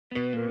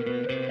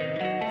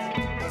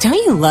Don't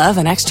you love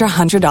an extra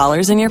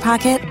 $100 in your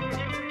pocket?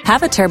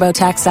 Have a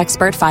TurboTax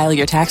expert file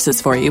your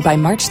taxes for you by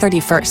March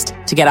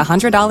 31st to get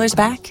 $100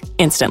 back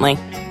instantly.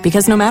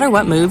 Because no matter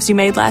what moves you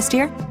made last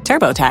year,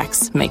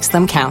 TurboTax makes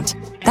them count.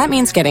 That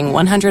means getting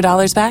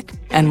 $100 back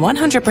and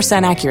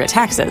 100% accurate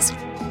taxes,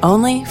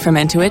 only from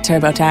Intuit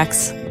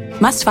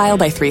TurboTax. Must file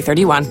by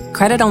 3/31.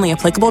 Credit only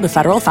applicable to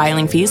federal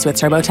filing fees with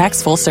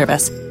TurboTax full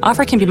service.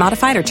 Offer can be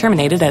modified or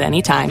terminated at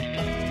any time.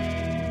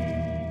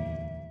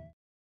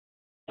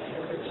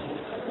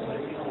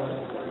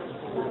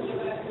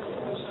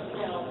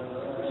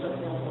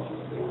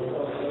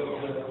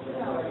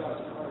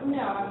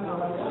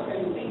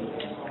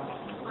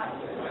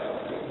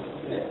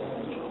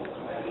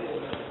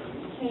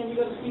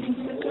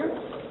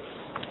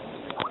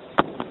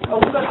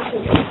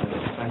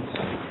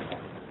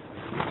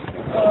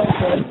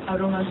 I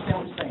don't understand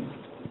what you're saying.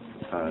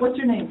 What's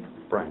your name?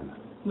 Brian.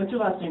 What's your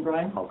last name,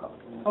 Brian? Halcock.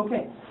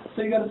 Okay,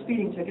 so you got a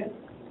speeding ticket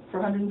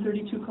for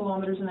 132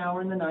 kilometers an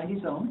hour in the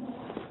 90 zone.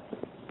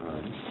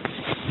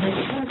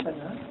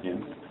 Yeah.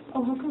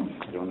 Oh, how come?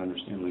 I don't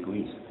understand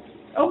legalese.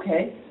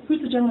 Okay,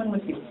 who's the gentleman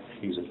with you?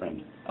 He's a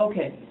friend.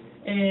 Okay,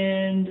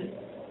 and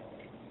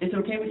is it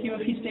okay with you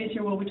if he stays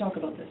here while we talk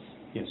about this?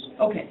 Yes.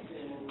 Okay.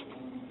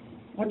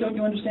 What don't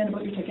you understand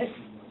about your ticket?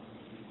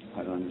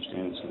 I don't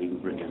understand.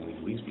 It's written in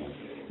legalese, man.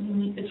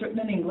 It's written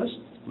in English.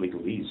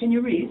 Legalese. Can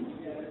you read?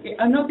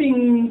 I'm not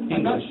being...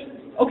 English.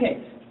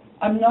 Okay,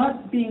 I'm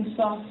not being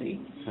saucy.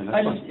 Fine.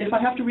 If I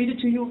have to read it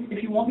to you,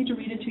 if you want me to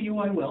read it to you,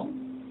 I will.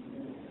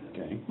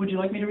 Okay. Would you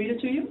like me to read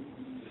it to you?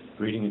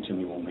 Reading it to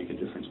me won't make a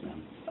difference,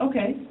 ma'am.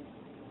 Okay.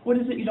 What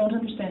is it you don't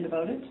understand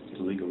about it? It's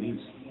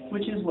legalese.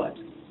 Which is what?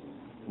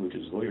 Which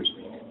is lawyer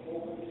speak.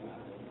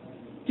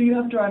 Do you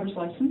have a driver's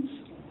license?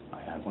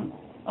 I have one.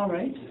 All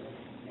right.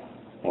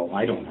 Well,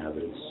 I don't have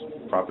it.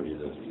 It's property of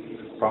the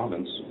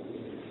province,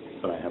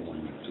 but I have one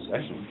in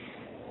possession.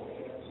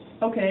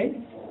 Okay.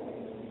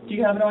 Do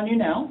you have it on you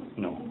now?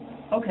 No.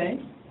 Okay.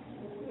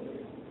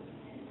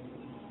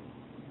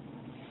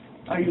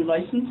 Are you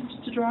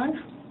licensed to drive?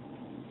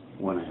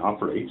 When I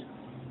operate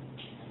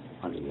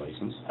under the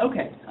license.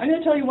 Okay. I'm going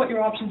to tell you what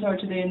your options are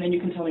today, and then you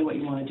can tell me what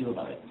you want to do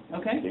about it.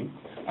 Okay? Okay.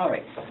 All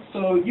right.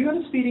 So you got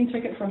a speeding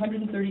ticket for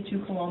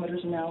 132 kilometers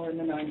an hour in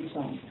the 90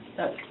 zone.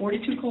 That's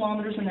 42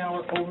 kilometers an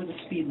hour over the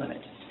speed limit.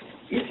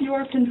 If you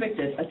are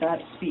convicted at that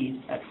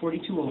speed, at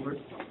 42 over,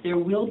 there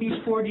will be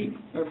 4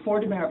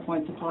 demerit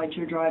points applied to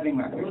your driving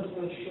record.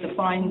 The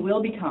fine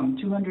will become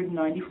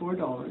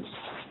 $294.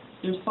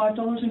 There's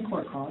 $5 in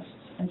court costs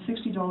and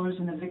 $60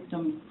 in a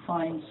victim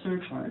fine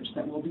surcharge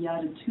that will be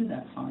added to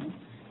that fine,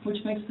 which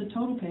makes the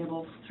total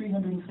payable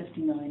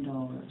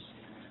 $359.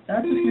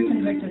 That's if you're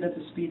convicted at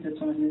the speed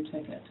that's on your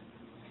ticket.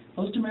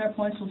 Those demerit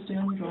points will stay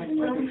on your driving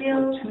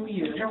record for 2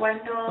 years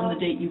from the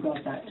date you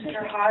got that ticket.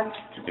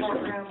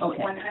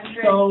 Okay,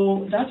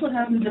 so that's what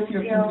happens if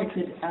you're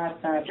convicted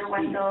at that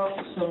speed.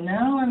 So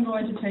now I'm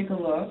going to take a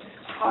look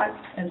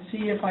and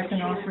see if I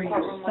can offer you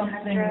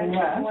something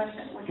less.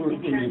 Who are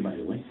you, by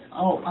the way?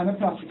 Oh, I'm a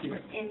prosecutor.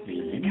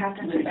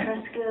 Captain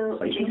Petrescu,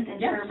 Jason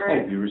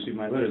Oh, you received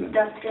my letter then?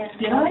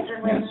 Did I?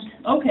 Yes.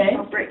 Okay.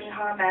 Brittany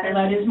Hall, Well,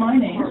 that is my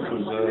name. This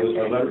was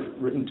a letter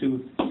written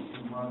to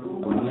a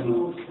woman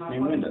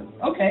named Linda.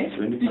 Okay.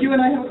 Did you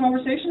and I have a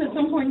conversation at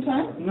some point in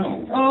time?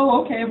 No.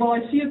 Oh, okay. Well,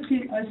 I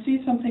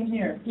see something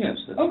here. Yes,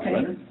 that's Okay. the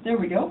letter. There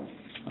we go.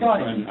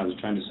 Got it. I was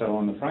trying to settle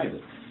on the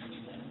private.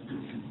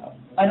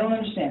 I don't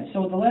understand.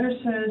 So the letter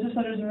says, this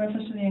letter is in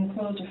reference to the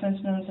enclosed offense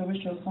notice. I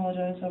wish to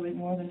apologize. I'll be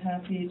more than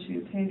happy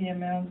to pay the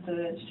amount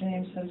that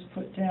James has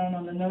put down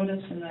on the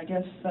notice, and I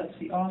guess that's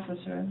the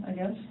officer, I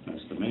guess.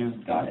 That's the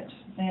man. Got it.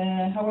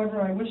 And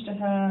however, I wish to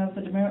have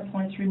the demerit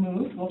points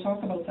removed. We'll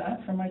talk about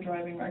that from my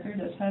driving record,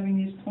 as having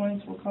these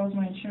points will cause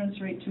my insurance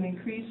rate to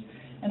increase,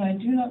 and I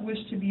do not wish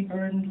to be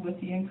burdened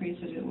with the increase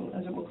as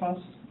it will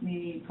cause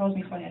me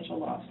financial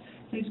loss.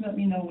 Please let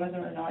me know whether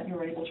or not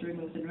you're able to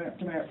remove the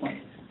demerit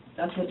points.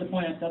 That's what the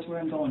point is. That's where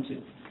I'm going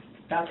to.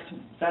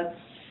 That's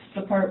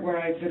the part where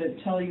I'm going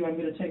to tell you I'm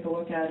going to take a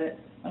look at it.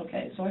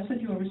 Okay, so I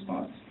sent you a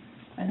response.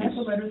 I have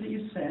the letter that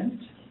you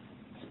sent.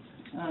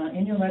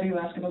 In your letter, you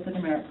ask about the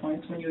demerit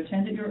points. When you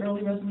attended your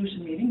early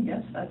resolution meeting,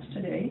 yes, that's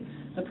today,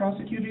 the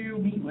prosecutor you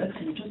meet with,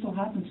 and it just so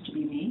happens to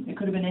be me. It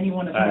could have been any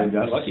one of us. I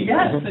got lucky.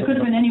 Yes, it could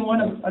have been any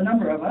one of a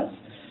number of us.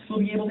 Will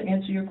be able to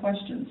answer your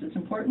questions. It's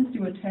important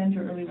to attend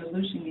your early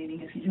resolution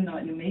meeting. If you do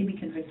not, you may be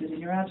convicted in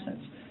your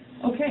absence.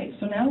 Okay,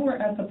 so now we're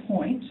at the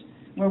point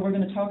where we're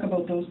going to talk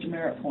about those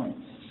demerit points.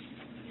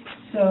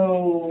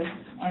 So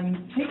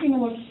I'm taking a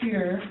look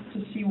here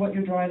to see what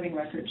your driving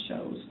record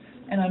shows.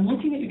 And I'm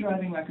looking at your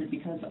driving record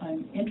because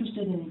I'm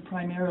interested in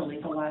primarily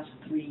the last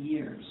 3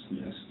 years.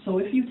 Yes. So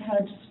if you've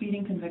had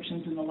speeding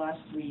convictions in the last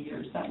 3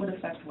 years, that would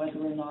affect whether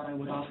or not I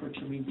would offer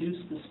to reduce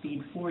the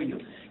speed for you.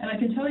 And I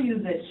can tell you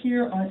that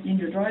here in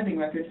your driving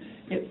record,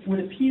 it would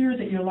appear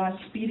that your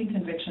last speeding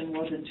conviction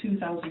was in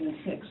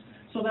 2006.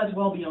 So that's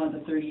well beyond the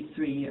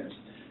 33 years.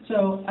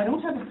 So I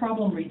don't have a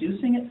problem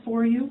reducing it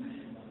for you,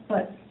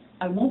 but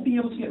I won't be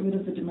able to get rid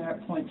of the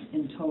demerit points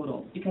in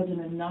total, because in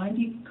a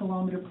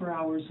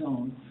 90-kilometer-per-hour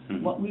zone,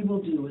 what we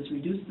will do is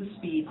reduce the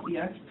speed,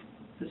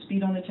 the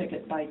speed on the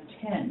ticket by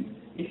 10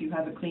 if you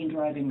have a clean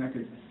driving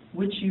record,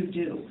 which you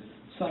do.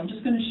 So I'm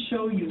just going to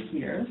show you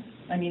here,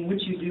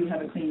 which you do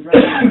have a clean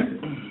driving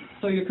record.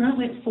 So you're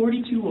currently at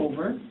 42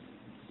 over,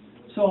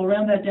 so I'll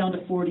round that down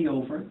to 40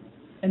 over,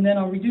 and then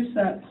I'll reduce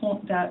that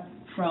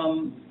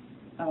from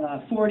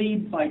 40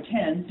 by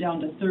 10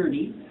 down to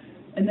 30,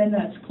 and then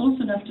that's close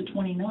enough to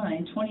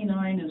 29.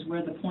 29 is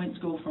where the points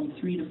go from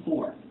 3 to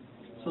 4.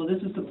 So this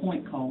is the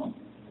point column.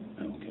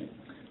 Okay.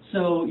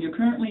 So you're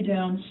currently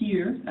down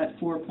here at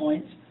 4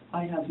 points.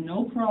 I have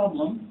no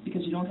problem,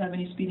 because you don't have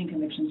any speeding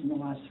convictions in the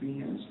last 3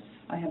 years,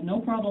 I have no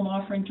problem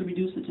offering to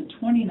reduce it to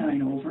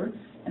 29 over,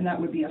 and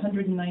that would be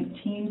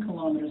 119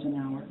 kilometers an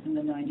hour in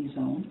the 90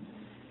 zone.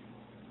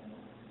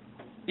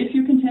 If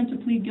you content to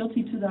plead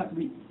guilty to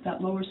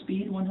that lower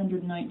speed,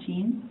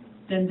 119,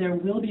 then there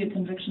will be a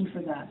conviction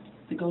for that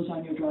goes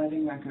on your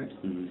driving record.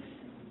 Mm-hmm.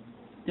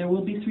 There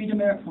will be 3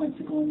 demerit points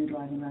that go on your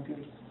driving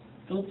record.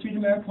 Those 3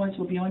 demerit points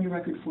will be on your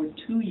record for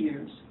 2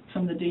 years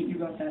from the date you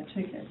got that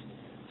ticket.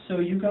 So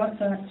you got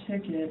that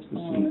ticket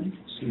on...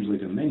 Seems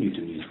like a menu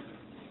to me.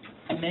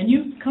 A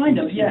menu? Kind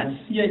of, yes.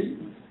 Yeah,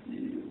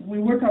 we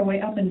work our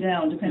way up and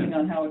down depending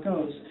on how it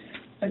goes.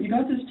 But you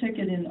got this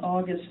ticket in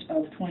August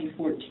of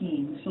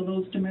 2014, so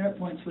those demerit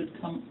points would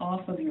come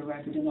off of your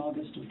record in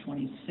August of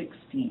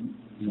 2016,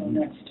 so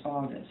next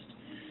August.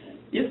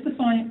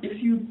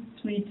 If you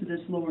plead to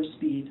this lower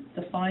speed,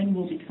 the fine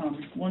will become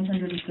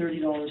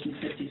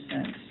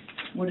 $130.50.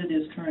 What it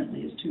is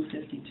currently is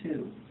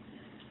 $252.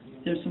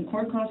 There's some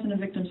court costs and a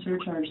victim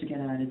surcharge to get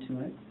added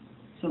to it,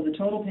 so the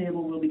total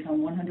payable will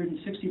become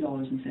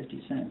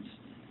 $160.50.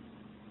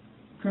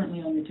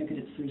 Currently on your ticket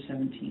it's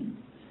 $317.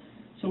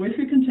 So if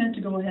you're content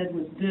to go ahead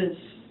with this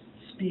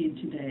speed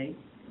today,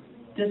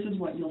 this is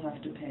what you'll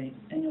have to pay,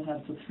 and you'll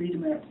have the 3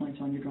 demerit points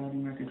on your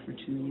driving record for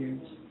 2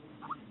 years.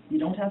 You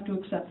don't have to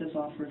accept this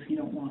offer if you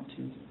don't want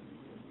to.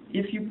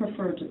 If you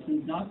prefer to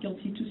plead not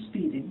guilty to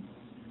speeding,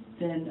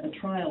 then a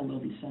trial will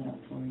be set up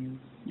for you.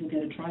 You'll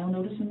get a trial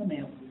notice in the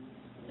mail,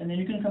 and then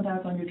you're going to come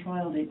back on your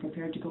trial date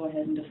prepared to go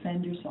ahead and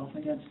defend yourself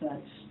against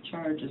that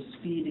charge of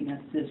speeding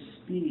at this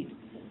speed.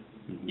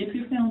 If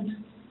you're found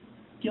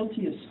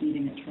guilty of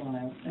speeding at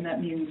trial, and that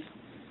means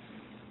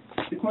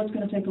the court's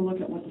going to take a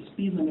look at what the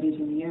speed limit is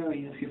in the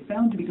area. If you're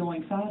found to be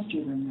going faster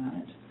than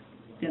that,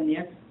 then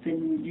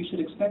you should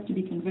expect to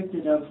be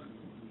convicted of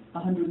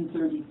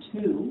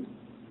 132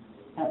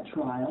 at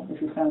trial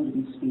if you're found to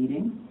be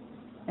speeding.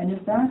 And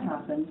if that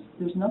happens,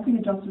 there's nothing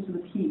a justice of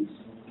the peace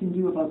can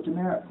do about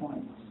demerit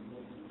points.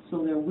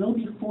 So there will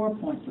be 4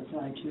 points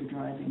applied to your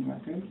driving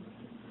record.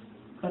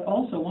 But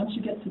also, once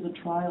you get to the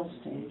trial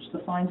stage, the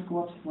fines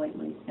go up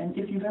slightly. And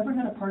if you've ever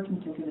had a parking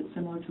ticket, it's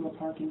similar to a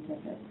parking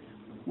ticket,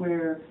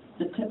 where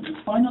the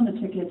fine on the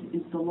ticket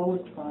is the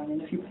lowest fine,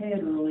 and if you pay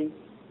it early,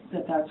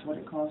 that's what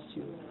it costs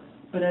you.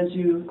 But as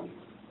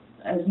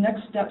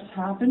next steps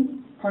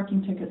happen,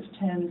 parking tickets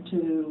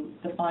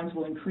the fines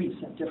will increase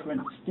at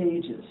different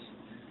stages.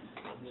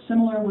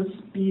 Similar with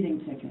speeding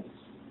tickets.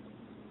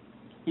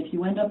 If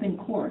you end up in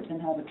court and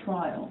have a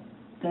trial,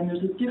 then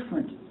there's a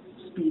different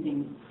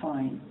speeding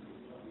fine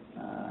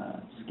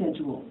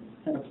schedule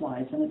that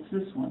applies, and it's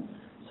this one.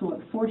 So at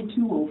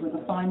 42 over,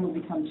 the fine will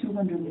become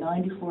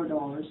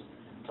 $294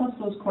 plus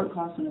those court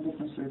costs and a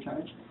victim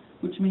surcharge,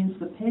 which means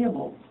the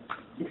payable,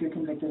 if you're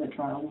convicted at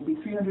trial, will be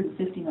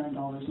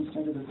 $359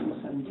 instead of the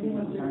 $317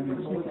 that was on your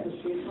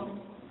ticket. Do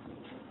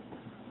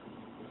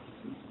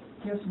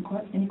you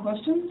have any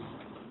questions?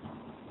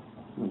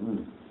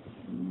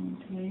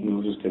 Okay.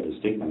 We'll just get the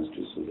statements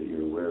just so that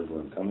you're aware of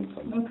where I'm coming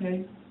from.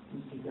 Okay.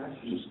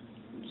 Just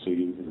so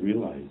you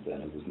realize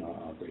that I was not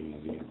operating a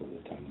vehicle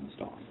at the time of the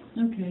stop.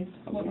 Okay.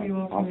 What were you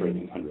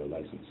operating? Under a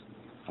license.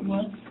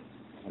 What?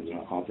 I was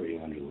not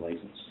operating under the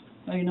license.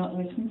 Are you not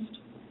licensed?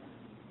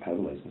 I have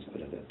a license,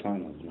 but at that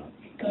time I was not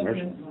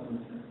commercial.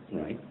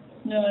 Okay. Right?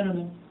 No, I don't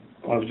know.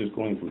 Well, I was just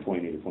going from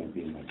point A to point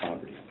B in my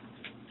property.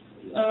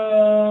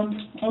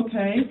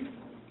 Okay.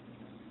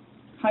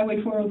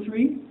 Highway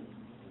 403?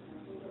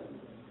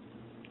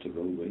 It's a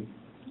roadway.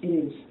 It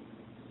is.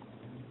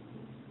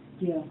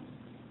 Yeah.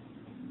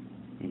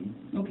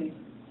 Mm-hmm. Okay.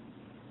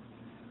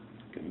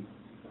 Okay.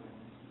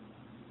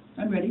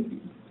 I'm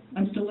ready.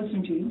 I'm still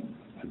listening to you.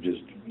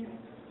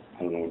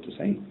 I don't know what to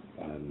say.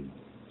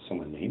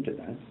 Someone named it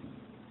that.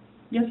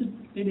 Yes,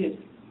 it is.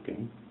 Okay.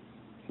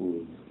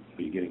 Who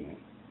are you getting at?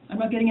 I'm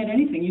not getting at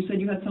anything. You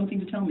said you had something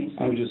to tell me.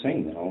 So. I was just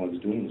saying that all I was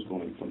doing was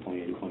going from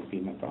point A to point B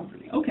in my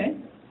property. Okay.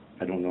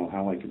 I don't know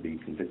how I could be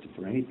convicted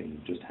for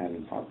anything, just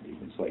having property.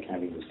 It's like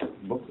having this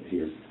booklet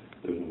here.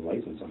 There's no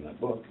license on that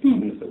book.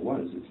 Even if there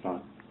was, it's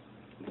not.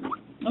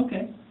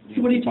 Okay.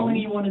 So what are you telling me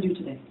you want to do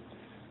today?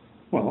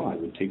 Well, I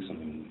would take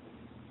something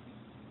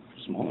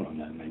smaller on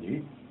that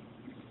menu.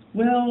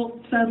 Well,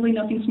 sadly,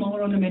 nothing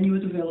smaller on the menu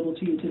is available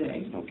to you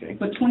today. Okay.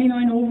 But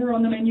 29 over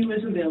on the menu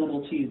is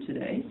available to you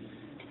today.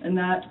 And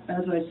that,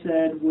 as I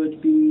said,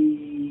 would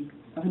be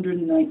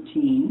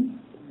 119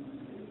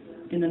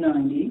 in the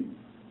 90.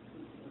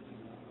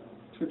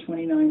 for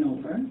 29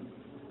 over.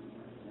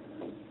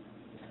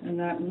 And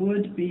that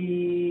would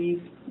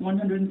be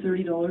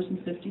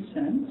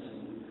 $130.50.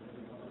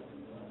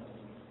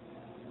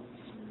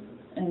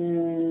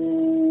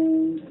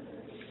 And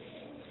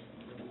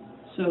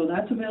so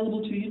that's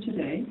available to you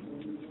today,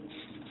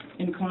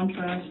 in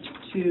contrast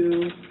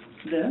to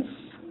this.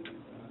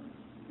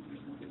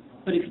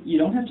 But if you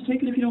don't have to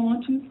take it if you don't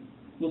want to,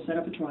 we'll set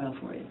up a trial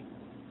for you.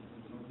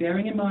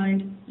 Bearing in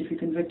mind, if you're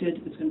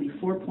convicted, it's going to be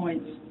 4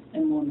 points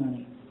and more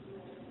money.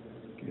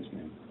 Yes,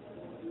 ma'am.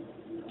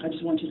 I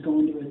just want you to go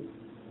into it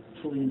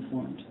fully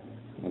informed.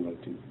 I'd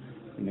like to.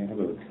 May I have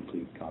a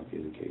complete copy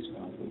of the case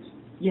file, please?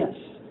 Yes.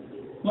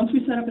 Once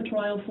we set up a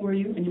trial for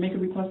you and you make a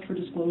request for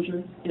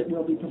disclosure, it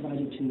will be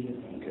provided to you.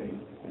 Okay.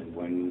 And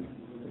when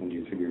do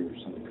you figure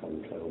something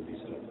called a trial will be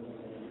set up?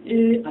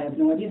 I have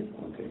no idea.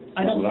 Okay.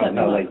 I don't set them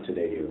not up. like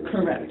today. Or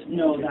Correct.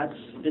 No,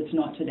 it's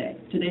not today.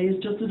 Today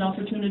is just an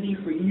opportunity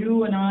for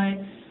you and I,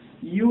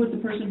 you as the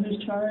person who's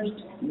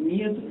charged,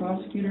 me as the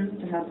prosecutor,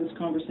 to have this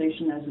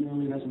conversation as an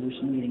early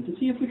resolution meeting to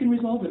see if we can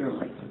resolve it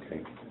early.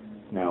 Okay.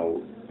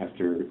 Now,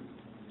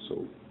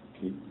 so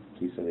can you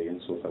please say that again?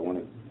 So if I want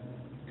a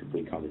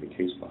complete copy of the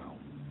case file,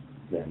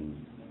 then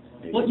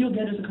maybe... What you'll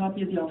get is a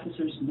copy of the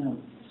officer's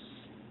notes.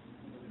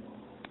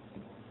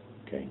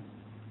 Okay.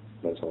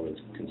 That's all that's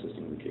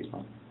consisting of the case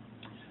file?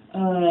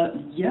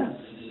 Yes.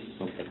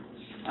 Okay.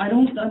 I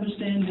don't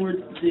understand what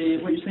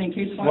you're saying,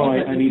 case file. Well,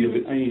 I need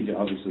to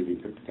obviously be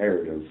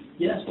prepared of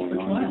what's going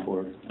on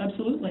before.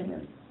 Absolutely.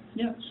 Right.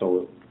 Yeah.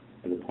 So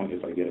at the point,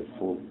 if I get a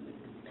full,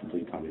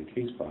 complete copy of the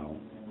case file,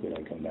 could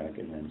I come back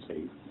and then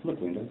say, look,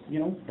 Linda,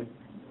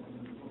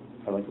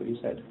 I like what you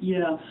said.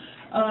 Yeah.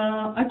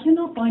 I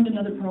cannot find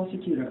another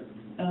prosecutor.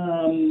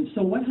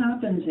 So what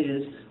happens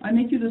is, I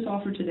make you this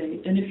offer today,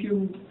 and if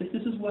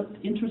this is what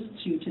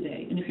interests you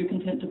today, and if you're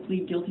content to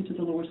plead guilty to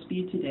the lower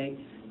speed today,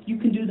 you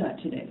can do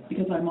that today,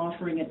 because I'm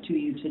offering it to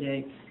you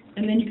today.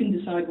 And then you can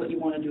decide what you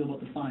want to do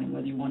about the fine,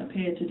 whether you want to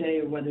pay it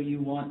today or whether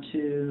you want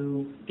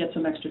to get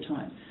some extra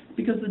time.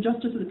 Because the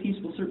Justice of the Peace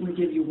will certainly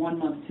give you 1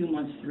 month, 2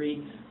 months,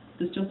 3.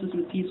 This Justice of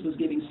the Peace was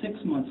giving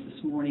 6 months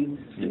this morning,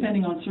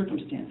 depending on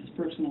circumstances,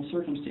 personal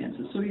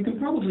circumstances. So you can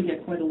probably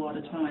get quite a lot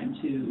of time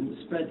to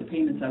spread the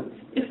payments out,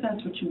 if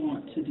that's what you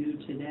want to do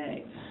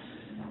today.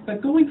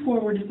 But going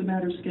forward, if the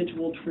matter is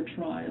scheduled for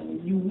trial,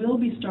 you will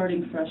be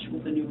starting fresh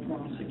with a new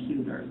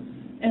prosecutor.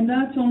 And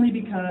that's only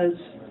because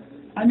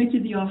I make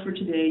you the offer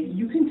today,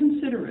 you can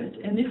consider it,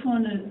 and if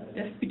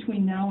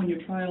between now and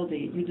your trial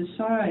date you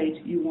decide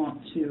you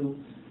want to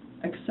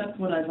accept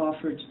what I've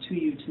offered to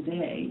you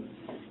today,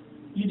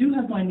 you do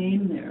have my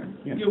name there.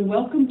 Yes. You're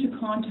welcome to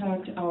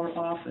contact our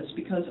office,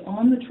 because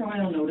on the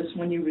trial notice,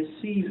 when you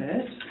receive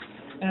it,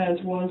 as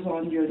was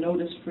on your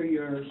notice for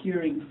your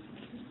hearing,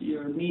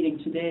 your meeting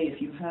today, if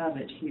you have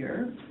it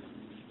here,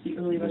 the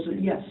early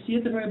resolution, yes, see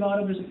at the very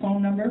bottom there's a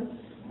phone number?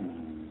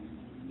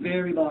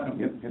 Very bottom.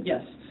 Yep.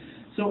 Yes.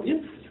 So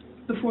if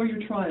before your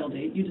trial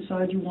date you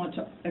decide you want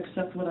to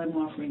accept what I'm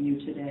offering you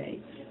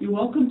today, you're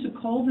welcome to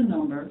call the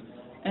number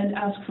and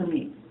ask for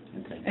me.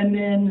 Okay. And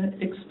then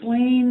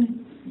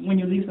explain when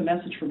you leave the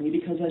message for me,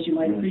 because as you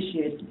might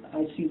appreciate,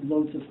 I see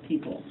loads of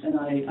people, and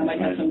I might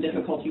have some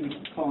difficulty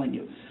calling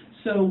you.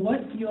 So what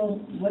you'll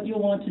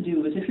want to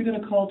do is, if you're going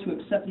to call to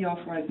accept the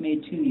offer I've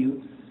made to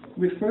you,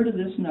 refer to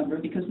this number,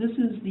 because this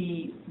is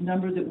the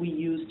number that we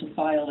use to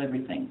file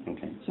everything.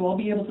 Okay. So I'll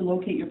be able to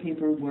locate your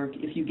paperwork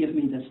if you give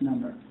me this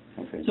number.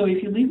 Okay. So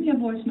if you leave me a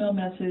voicemail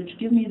message,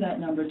 give me that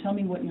number, tell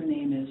me what your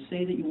name is,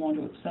 say that you want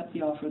to accept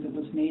the offer that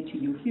was made to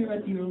you here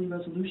at the early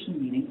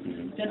resolution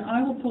meeting, then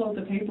I will pull out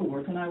the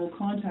paperwork and I will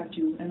contact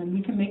you, and then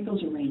we can make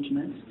those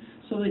arrangements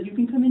so that you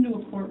can come into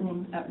a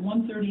courtroom at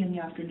 1:30 in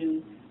the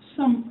afternoon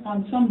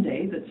on some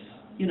day that's,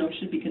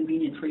 should be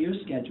convenient for your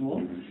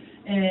schedule.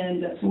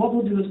 And so what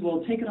we'll do is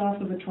we'll take it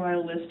off of a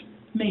trial list,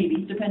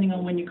 maybe, depending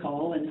on when you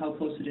call and how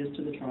close it is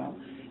to the trial.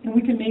 And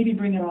we can maybe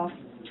bring it off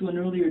to an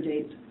earlier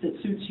date that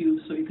suits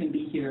you, so you can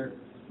be here,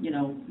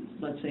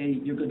 let's say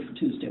you're good for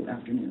Tuesday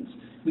afternoons.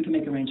 We can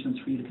make arrangements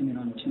for you to come in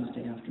on a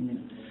Tuesday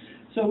afternoon.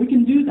 So we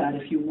can do that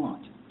if you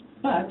want.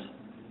 But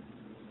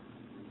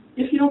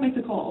if you don't make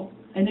the call,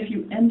 and if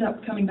you end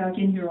up coming back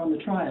in here on the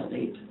trial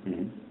date,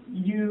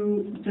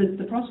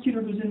 the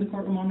prosecutor who's in the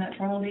courtroom on that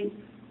trial date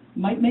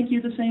might make you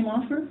the same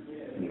offer,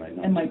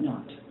 and might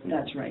not.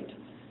 That's right.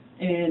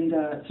 And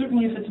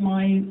certainly if it's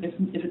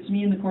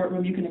me in the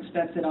courtroom, you can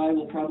expect that I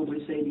will probably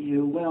say to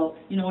you, well,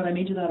 you know what, I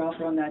made you that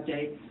offer on that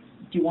day.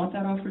 Do you want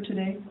that offer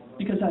today?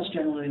 Because that's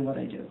generally what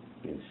I do.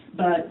 Yes.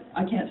 But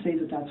I can't say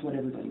that that's what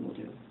everybody will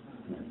do. Do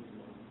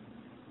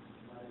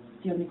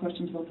you have any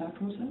questions about that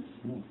process?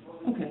 No.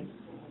 Okay.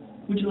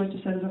 Would you like to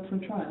set it up for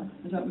a trial?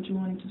 Is that what you're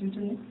wanting to do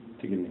today?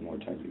 To give me more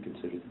time to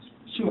consider this.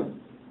 Sure.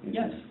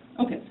 Yes.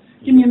 Okay.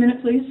 Give me a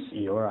minute, please.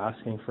 You're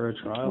asking for a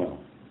trial? No.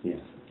 Yes.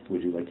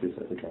 Would you like to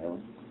set the trial?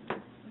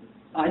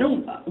 I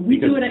don't. We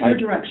do it at your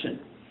direction.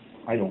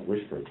 I don't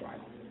wish for a trial.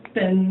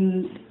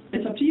 Then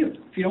it's up to you.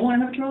 If you don't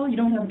want to have a trial, you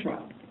don't have a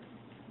trial.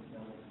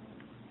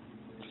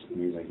 Just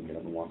means I can get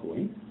up and walk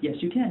away? Yes,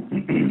 you can.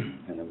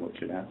 And then what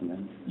should happen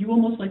then? You will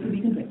most likely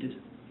be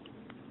convicted.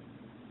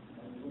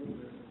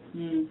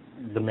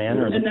 The man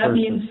or the And that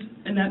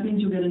person?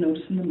 means you'll get a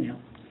notice in the mail.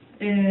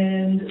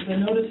 And the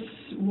notice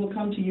will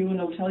come to you and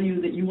it'll tell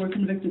you that you were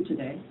convicted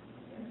today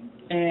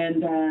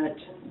and that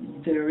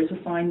there is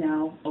a fine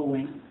now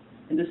owing,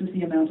 and this is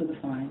the amount of the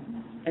fine,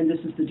 and this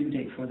is the due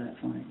date for that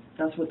fine.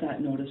 That's what that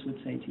notice would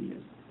say to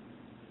you.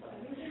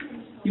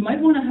 You might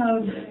want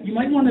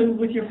to,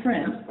 with your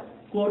friend,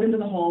 go out into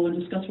the hall and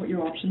discuss what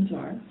your options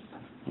are,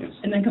 Yes.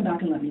 and then come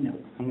back and let me know.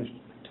 How much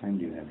time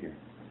do you have here?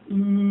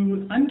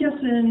 I'm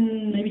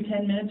guessing maybe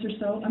 10 minutes or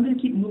so. I'm going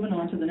to keep moving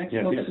on to the next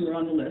folks who are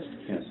on the list.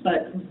 Yes.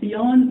 But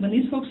beyond, when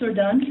these folks are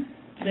done,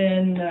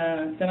 then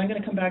I'm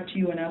going to come back to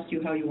you and ask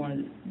you how you want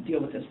to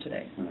deal with this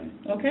today. All right.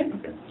 Okay?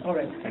 Okay. All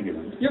right. Thank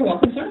you. You're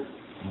welcome, sir.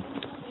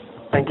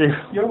 Thank you.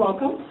 You're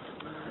welcome.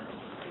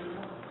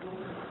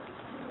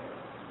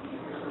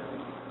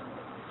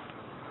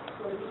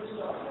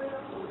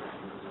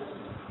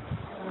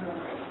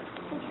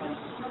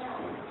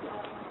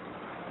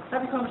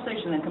 Have a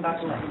conversation and come back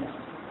and let me know.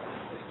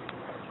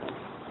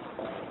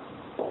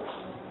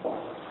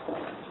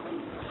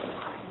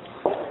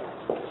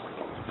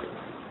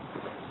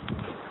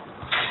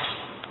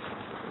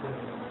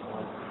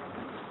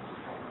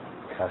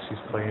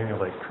 She's playing you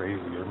like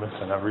crazy. You're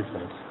missing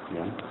everything.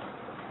 Yeah?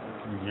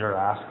 You're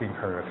asking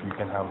her if you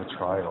can have a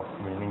trial,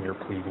 meaning you're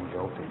pleading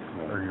guilty,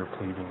 or you're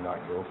pleading not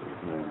guilty.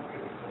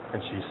 Yeah. And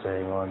she's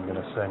saying, oh, I'm going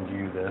to send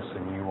you this,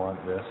 and you want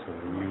this,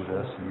 and you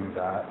this, you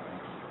that.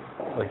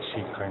 Like,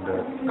 she kind of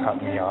cut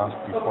me off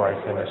before I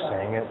finished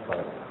saying it,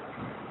 but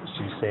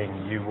she's saying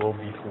you will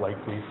be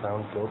likely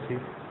found guilty.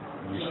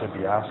 You should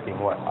be asking,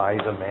 what, I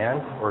the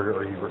man, or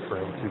are you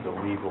referring to the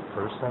legal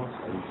person?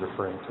 Are you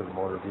referring to the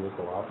motor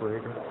vehicle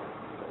operator?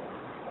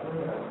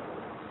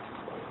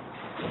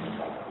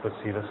 But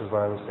see, this is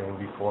what I was saying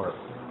before.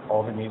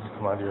 All that needs to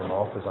come out of your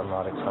mouth is, I'm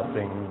not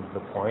accepting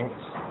the points.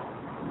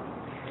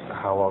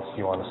 How else do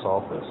you want to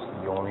solve this?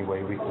 The only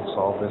way we can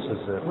solve this is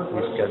if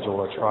we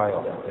schedule a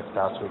trial, if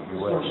that's what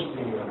you wish.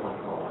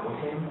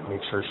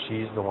 Make sure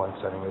she's the one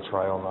setting the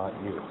trial, not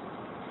you.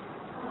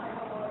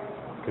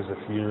 Because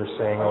if you're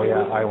saying, oh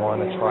yeah, I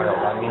want a trial,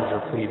 that means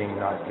you're pleading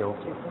not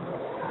guilty.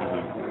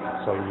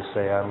 So you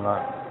say, I'm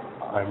not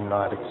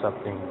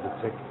accepting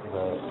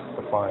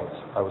the fines.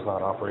 I was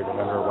not operating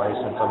under a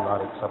license. I'm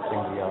not accepting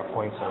the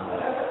points on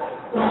that.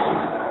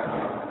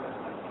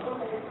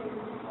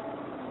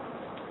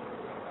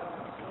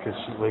 Because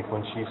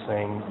when she's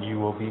saying you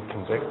will be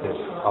convicted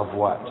of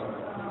what?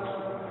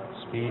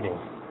 Speeding.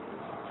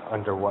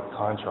 Under what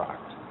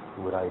contract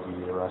would I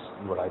be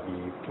arrested? Would I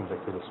be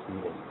convicted of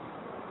speeding?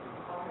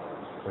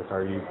 Like,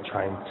 are you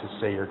trying to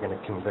say you're going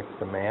to convict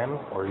the man,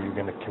 or are you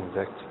going to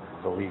convict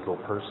the legal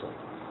person?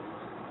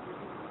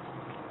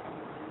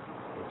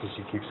 Because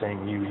you keep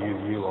saying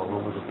you all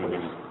over the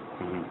place.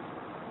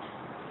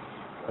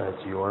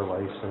 It's your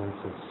license,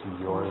 it's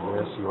your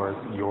this,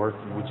 your,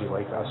 would you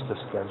like us to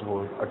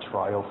schedule a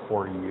trial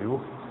for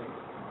you?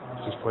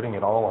 She's putting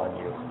it all on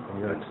you, and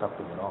you're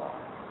accepting it all.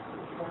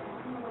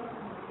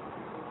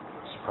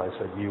 She probably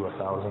said you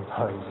 1,000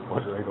 times, it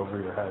went right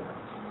over your head.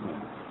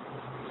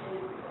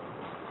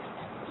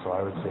 So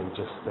I would say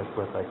just stick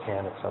with, I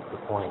can't accept the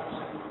points.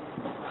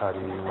 How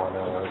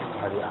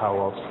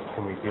else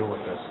can we deal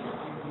with this?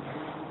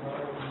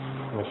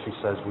 And if she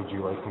says, would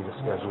you like me to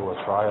schedule a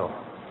trial?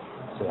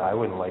 Say, I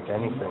wouldn't like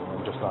anything,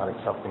 I'm just not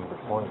accepting the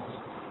points.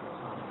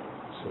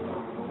 So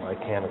I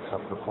can't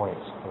accept the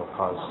points. It'll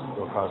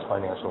cause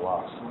financial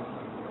loss.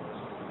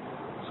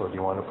 So do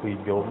you want to plead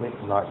guilty,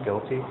 not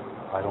guilty?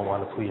 I don't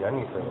want to plead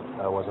anything.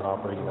 I wasn't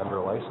operating under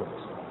a license.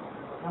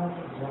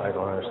 I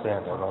don't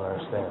understand.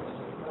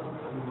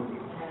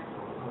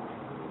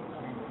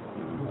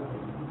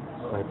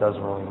 And it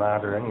doesn't really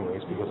matter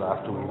anyways, because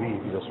after we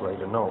leave, you just write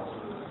a note.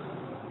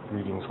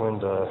 Greetings,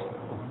 Linda.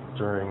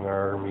 During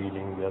our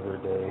meeting the other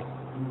day,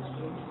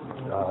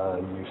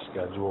 you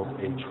scheduled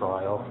a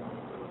trial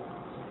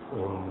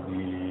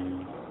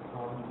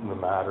in the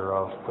matter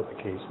of, put the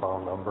case file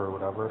number or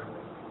whatever,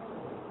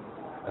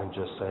 and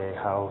just say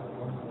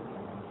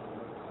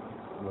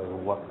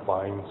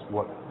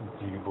what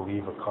do you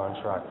believe a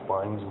contract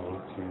binds me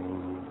to,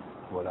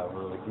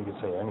 whatever, like you could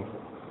say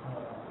anything.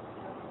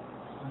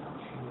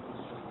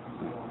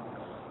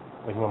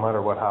 Like, no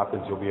matter what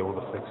happens, you'll be able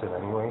to fix it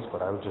anyways,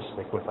 but I would just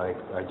stick with, I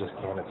just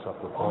can't accept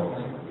the points.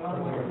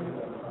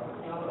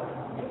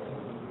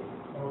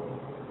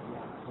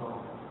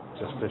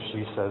 Just if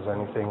she says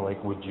anything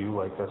like, would you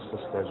like us to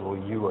schedule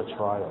you a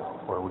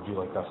trial? Or would you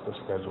like us to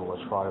schedule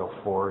a trial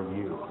for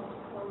you?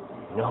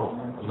 No,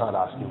 I'm not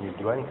asking you to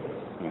do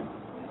anything.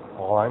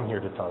 All I'm here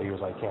to tell you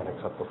is I can't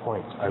accept the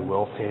points. I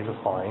will pay the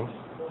fine,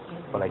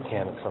 but I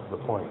can't accept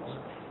the points.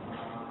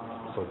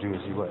 So do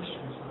as you wish.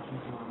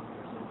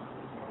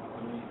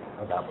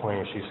 At that point,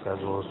 if she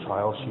schedules a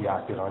trial, she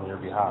acted on your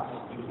behalf.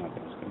 She's not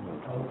going to schedule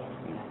a trial.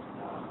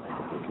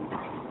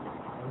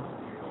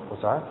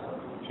 What's that?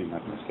 She's not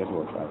going to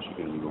schedule a trial. She's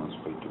going to be going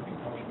straight to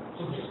conviction.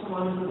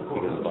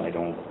 Because if I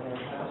don't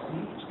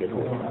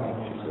schedule a trial,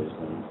 she says,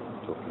 then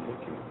she'll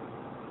convict you.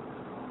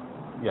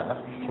 Yeah,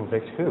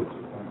 convict who?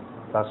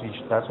 That's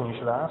when you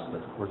should ask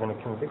her. We're going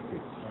to convict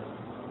you.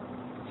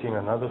 See, and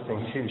another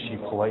thing too, she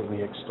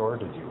politely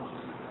extorted you.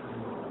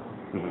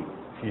 Mhm.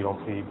 If you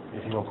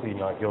don't plead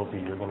not guilty,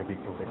 you're going to be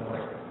convicted.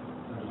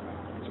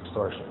 It's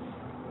extortion.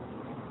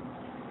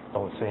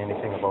 Don't say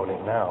anything about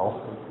it now,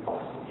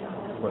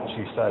 but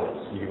she said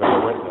it. You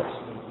got a witness.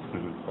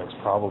 Mhm. It's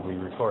probably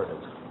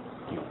recorded.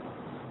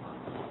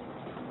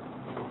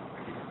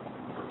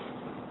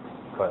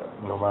 But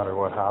no matter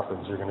what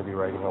happens, you're going to be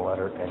writing a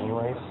letter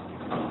anyways.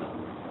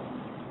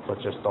 But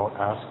just don't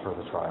ask for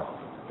the trial.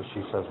 If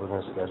she says we're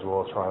going to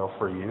schedule a trial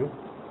for you,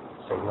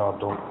 say no,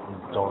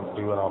 don't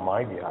do it on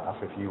my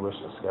behalf. If you wish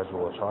to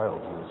schedule a trial,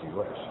 do as you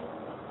wish.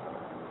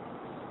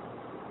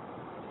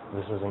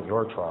 This isn't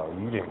your trial.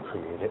 You didn't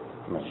create it.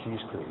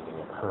 She's creating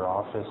it. Her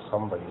office,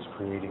 somebody's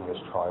creating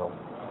this trial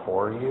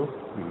for you,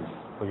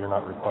 but you're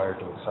not required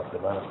to accept the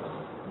benefit.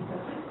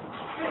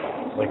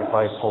 Like if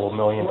I pull $1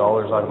 million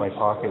out of my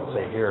pocket and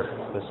say, here,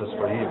 this is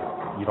for you,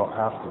 you don't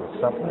have to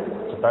accept it.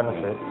 It's a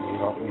benefit. You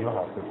don't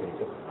have to take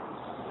it.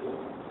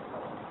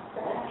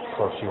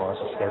 So if she wants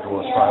to schedule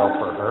a trial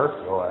for her,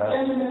 go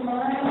ahead.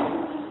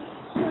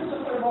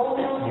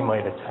 You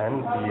might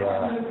attend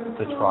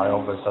the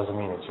trial, but it doesn't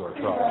mean it's your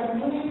trial.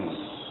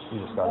 You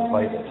just got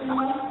invited.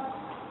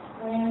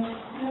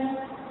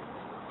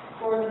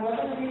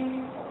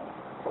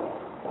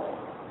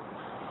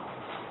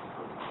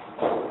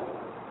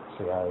 So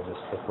yeah, I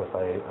just stick with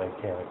I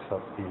can't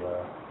accept the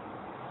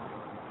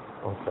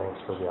thanks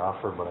for the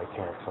offer, but I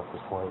can't accept the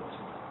points.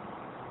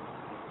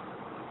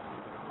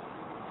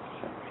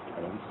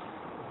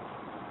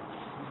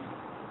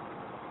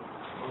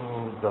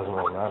 It doesn't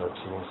really matter.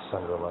 She needs to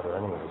send her a letter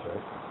anyways,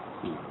 right?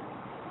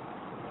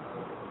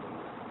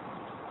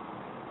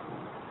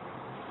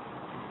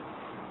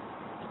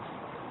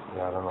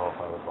 Yeah, I don't know if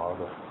I would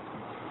bother.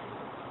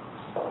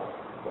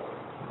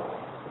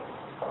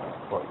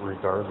 But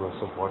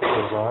regardless of what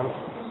goes on,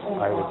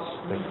 I would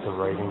stick to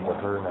writing to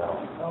her now.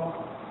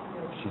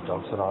 If she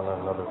dumps it on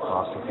another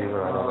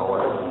prosecutor, I don't know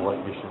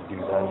what you should do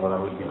then, but I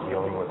would be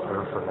dealing with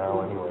her for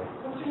now anyway.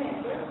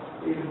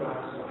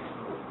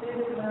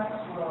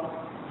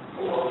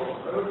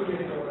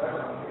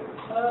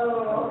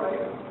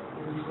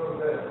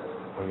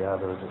 Well, yeah,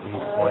 there was 8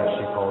 points.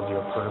 She called you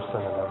a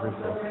person and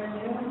everything.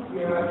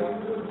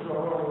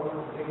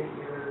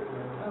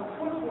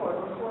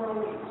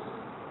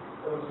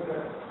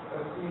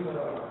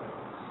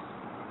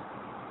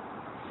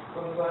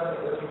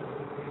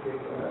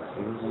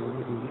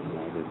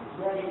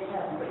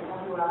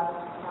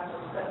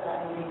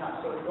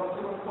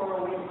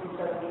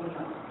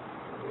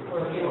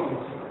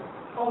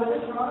 Oh, is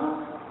it Toronto?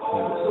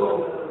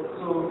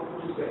 So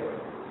just say.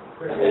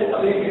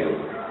 Thank you.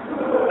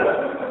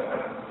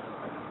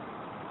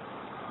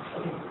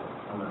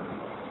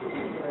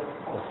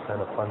 It's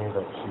kind of funny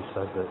that she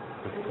said that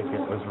the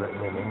ticket was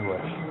written in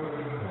English.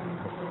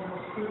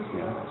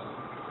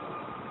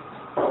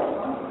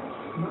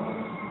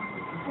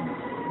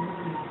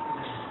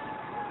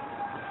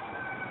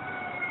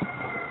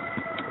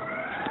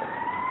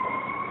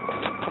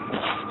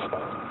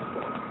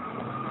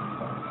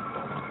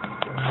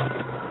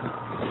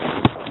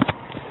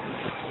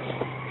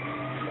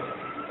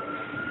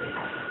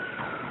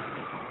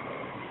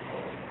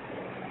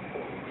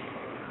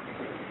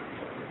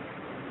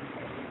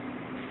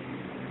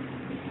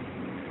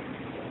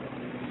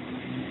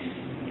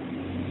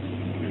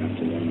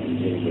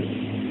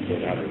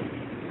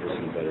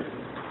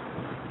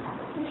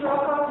 Mr.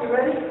 Alcock, you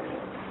ready?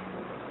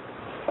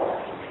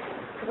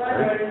 Because I'm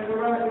ready.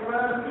 We're running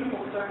out of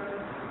people, sir.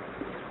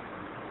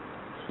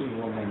 One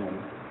more minute.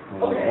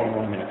 Okay. One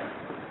more minute.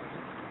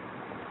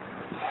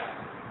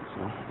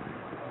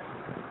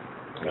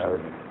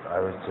 I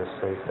would just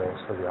say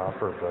thanks for the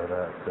offer, but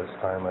at this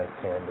time I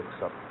can't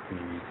accept the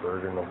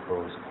burden of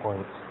those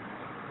points.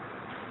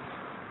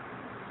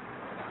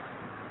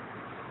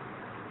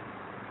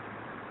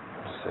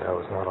 Just say I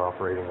was not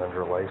operating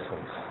under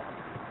license.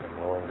 I'm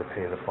willing to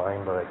pay the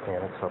fine, but I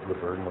can't accept the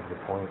burden of the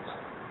points.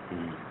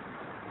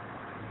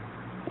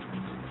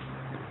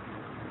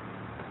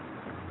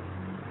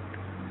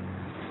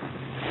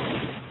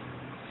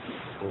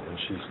 When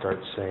she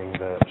starts saying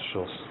that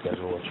she'll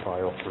schedule a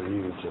trial for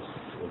you,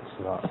 it's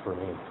not for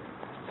me.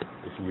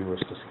 If you wish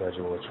to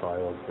schedule a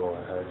trial, go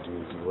ahead, do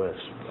as you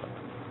wish, but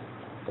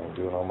don't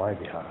do it on my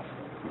behalf.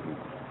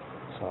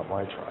 It's not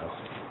my trial.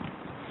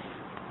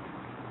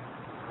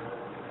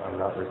 I'm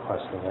not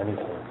requesting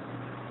anything.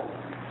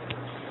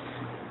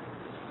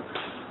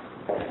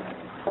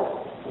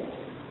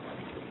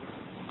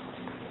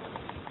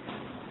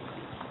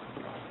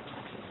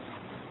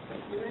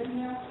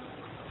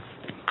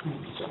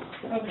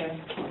 Okay.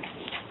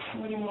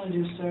 What do you want to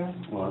do, sir?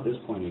 Well, at this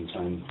point in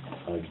time,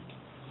 I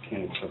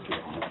can't accept your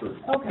offer.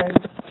 Okay.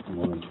 I'm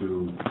willing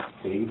to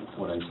pay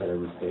what I said I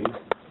would pay.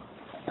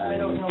 I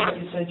don't know what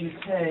you said you'd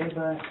pay,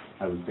 but...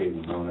 I would pay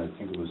the loan, I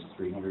think it was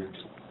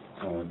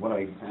 $300, what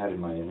I had in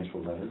my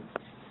initial letter.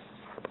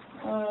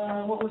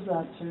 What was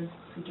that, sir?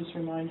 Could you just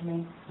remind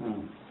me?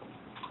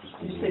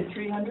 Just Did you say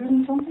 300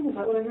 and something? Is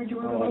that what I heard you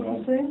were about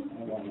to say?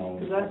 I don't know.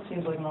 Because that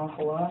seems like an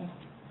awful lot.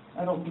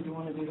 I don't think you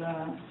want to do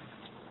that.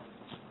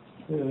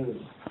 The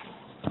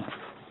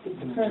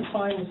current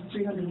fine is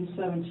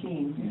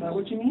 $317. Is that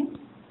what you mean?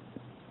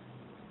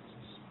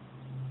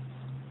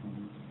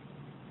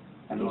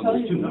 I can tell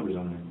There's two you. numbers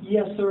on there.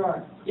 Yes, there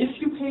are. If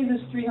you pay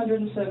this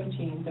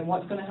 $317, then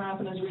what's going to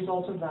happen as a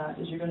result of that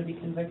is you're going to be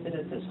convicted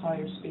at this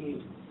higher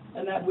speed,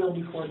 and that will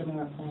be for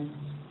demerit points.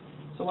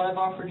 So what I've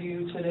offered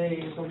you today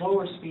is a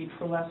lower speed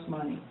for less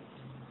money.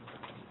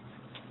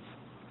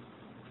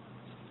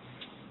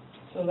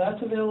 So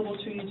that's available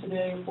to you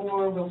today,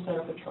 or we'll set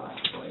up a trial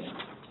for you.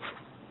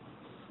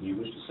 You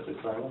wish to set a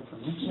trial up for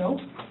this? No,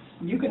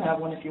 you can have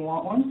one if you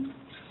want one.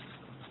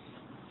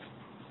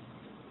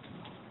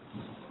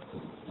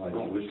 Well, I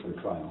don't wish for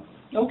a trial,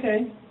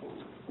 Okay,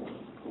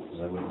 because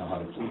I wouldn't know how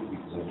to plead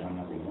because I've done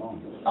nothing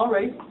wrong. all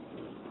right.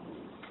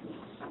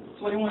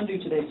 So what do you want to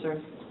do today, sir?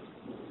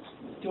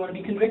 Do you want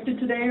to be convicted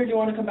today, or do you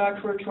want to come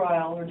back for a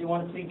trial, or do you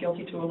want to plead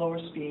guilty to a lower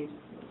speed?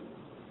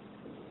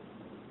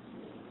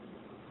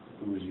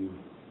 Who was you?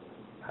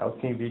 How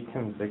can you be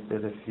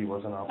convicted if he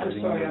wasn't I'm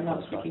operating sorry, under I'm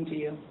not contract? speaking to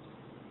you.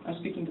 I'm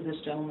speaking to this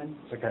gentleman.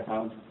 Okay.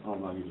 I'll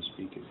allow you to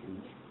speak if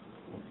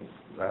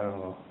you... I don't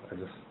know.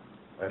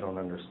 I don't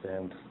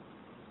understand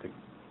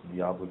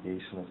the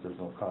obligation if there's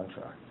no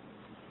contract.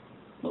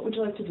 What would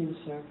you like to do,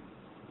 sir?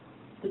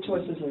 The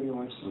choices are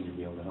yours. Would you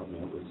be able to help me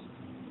out with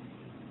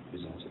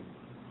his answer?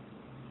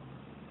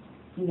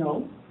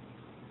 No,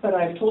 but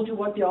I've told you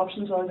what the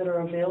options are that are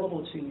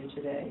available to you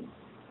today.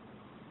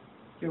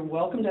 You're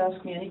welcome to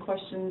ask me any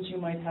questions you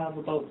might have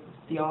about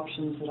the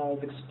options that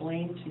I've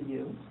explained to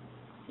you.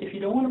 If you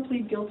don't want to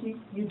plead guilty,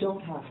 you don't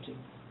have to.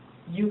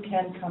 You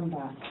can come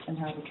back and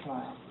have a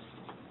trial.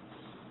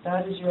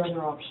 That is your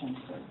other option,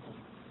 sir.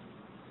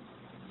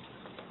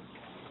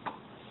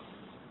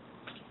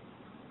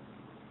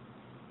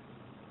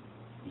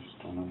 I just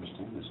don't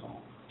understand this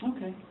all.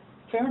 Okay,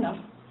 fair enough.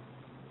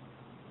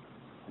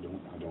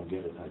 I don't get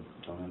it. I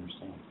don't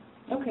understand.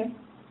 Okay,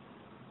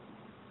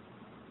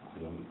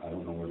 I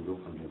don't know where to go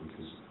from here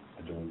because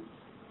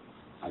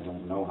I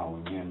don't know how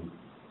a man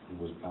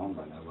was bound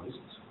by that license.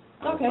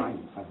 Okay.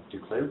 I've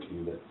declared to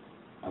you that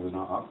I was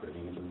not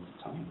operating at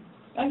the time.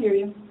 I hear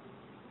you.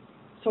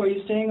 So are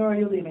you staying or are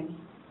you leaving?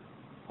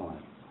 Why?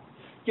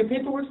 Your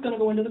paperwork's going to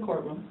go into the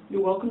courtroom.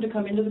 You're welcome to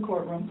come into the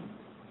courtroom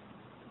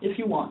if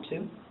you want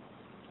to.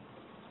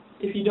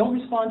 If you don't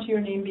respond to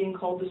your name being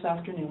called this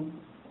afternoon,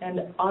 and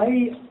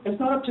it's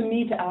not up to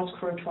me to ask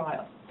for a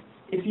trial.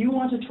 If you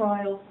want a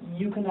trial,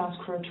 you can ask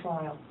for a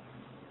trial.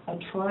 A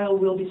trial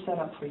will be set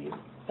up for you.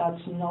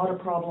 That's not a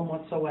problem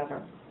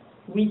whatsoever.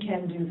 We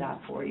can do that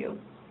for you.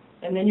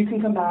 And then you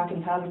can come back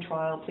and have a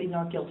trial, plead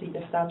not guilty,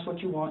 if that's what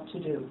you want to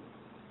do.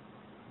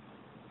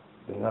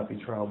 Would that be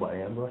trial by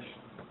ambush?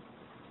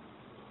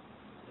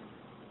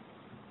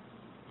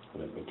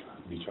 Would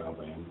it be trial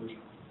by ambush?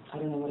 I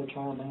don't know what a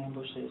trial by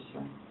ambush is,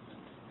 sir.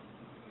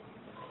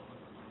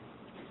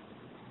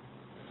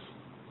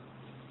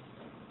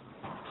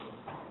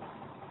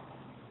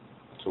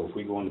 So if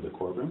we go into the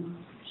courtroom,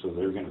 so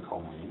they're going to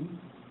call my name?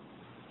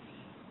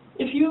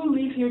 If you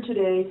leave here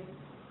today,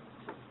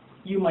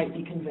 you might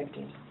be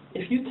convicted.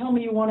 If you tell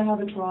me you want to have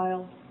a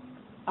trial,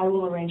 I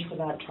will arrange for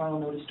that trial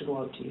notice to go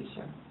out to you,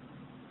 sir.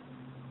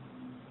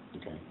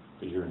 Okay,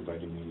 because you're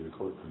inviting me to the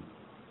courtroom.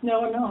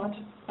 No, I'm not.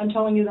 I'm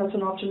telling you that's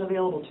an option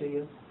available to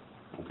you.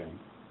 Okay.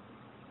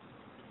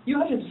 You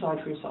have to decide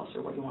for yourself,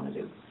 sir, what you want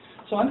to do.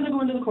 So I'm going to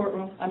go into the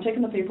courtroom. I'm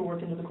taking the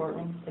paperwork into the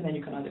courtroom, and then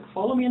you can either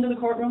follow me into the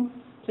courtroom,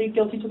 plead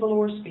guilty to the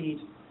lower speed,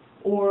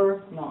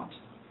 or not.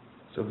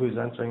 So who's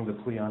entering the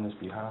plea on his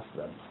behalf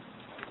then?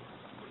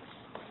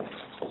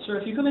 Sir,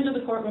 if you come into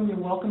the courtroom, you're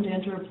welcome to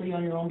enter a plea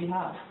on your own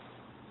behalf.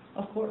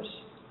 Of course.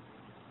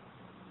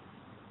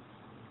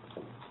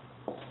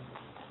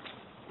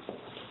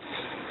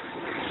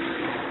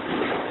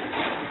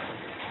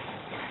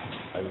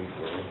 I would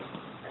go.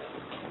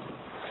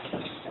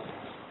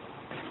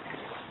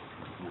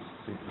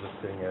 See, the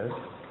thing is,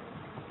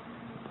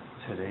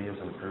 today is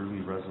an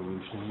early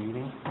resolution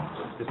meeting.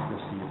 It's to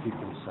see if you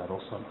can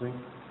settle something.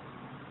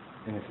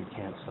 And if you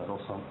can't settle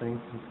something,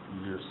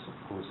 you're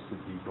supposed to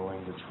be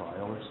going to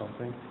trial or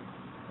something.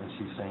 And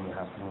she's saying you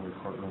have to go in the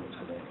courtroom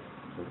today.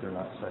 That they're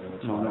not setting a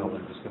trial, No.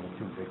 they're just going to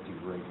convict you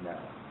right now.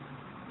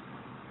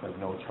 Like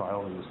no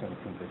trial, they're just going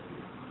to convict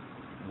you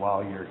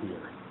while you're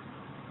here.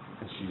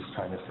 And she's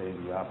trying to say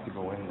you have to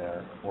go in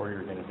there or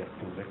you're going to get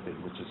convicted,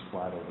 which is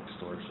flat out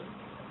extortion.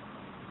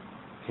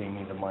 Pay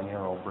me the money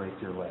or I'll break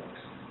your legs.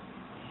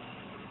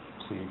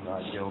 Plead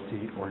not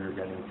guilty or you're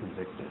getting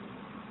convicted.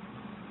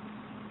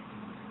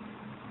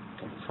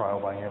 Trial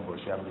by ambush,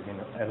 you haven't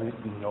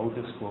given no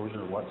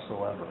disclosure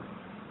whatsoever,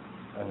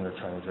 and they're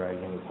trying to drag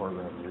you in the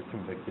courtroom. You're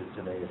convicted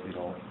today if you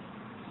don't.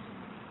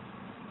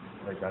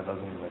 Like, that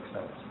doesn't even make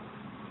sense.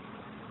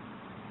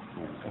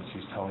 And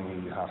she's telling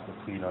you you have to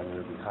plead on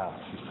your behalf.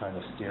 She's trying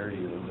to scare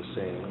you into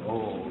saying,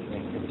 oh,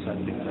 and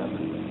consenting to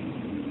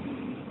everything.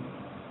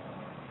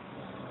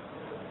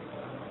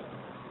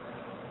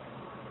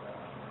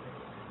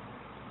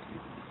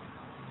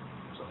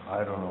 So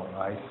I don't know.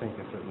 I think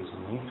if it was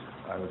me,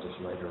 I would just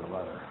write her a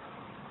letter.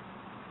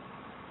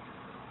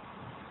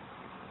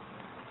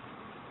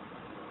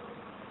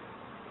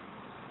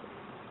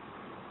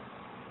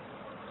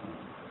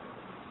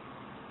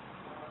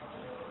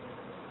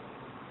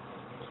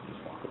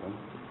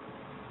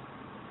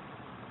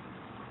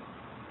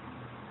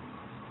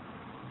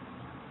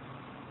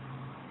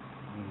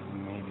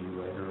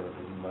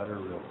 letter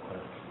real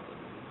quick.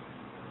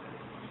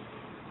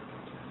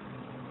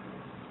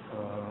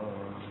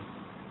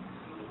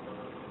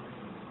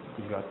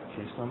 You got the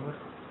case number?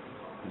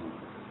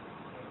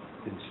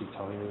 Didn't she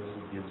tell you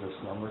it gives us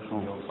numbers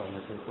when you don't find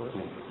your paperwork?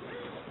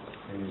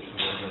 Maybe you should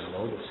have a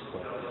notice,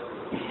 but...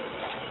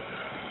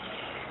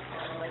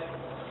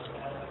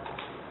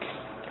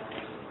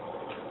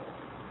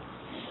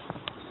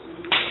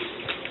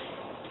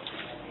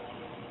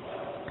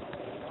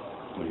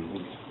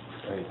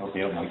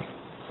 Okay, Mike.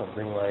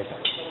 Something like,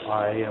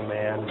 I, a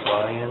man,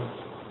 Brian,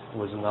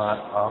 was not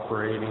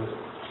operating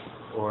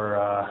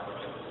or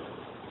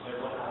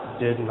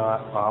did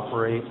not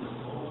operate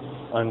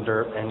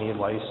under any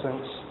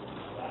license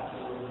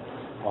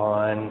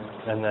on,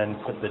 and then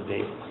put the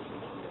date.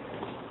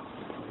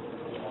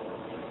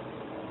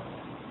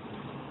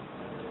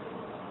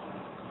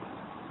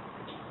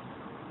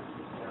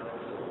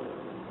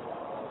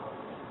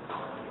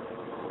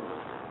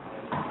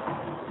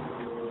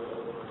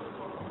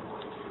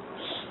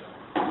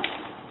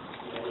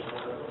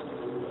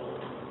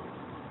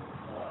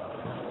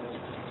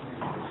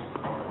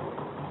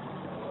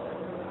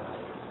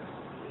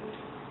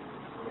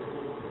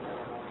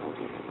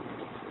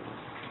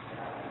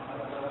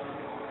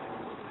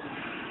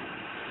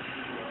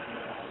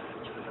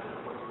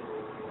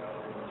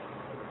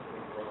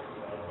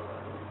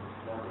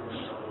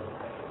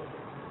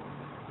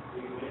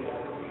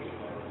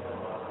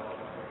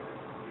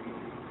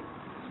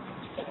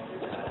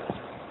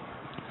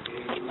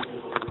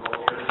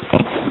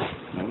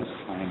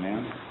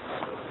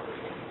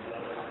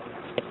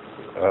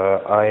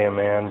 I am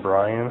man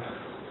Brian,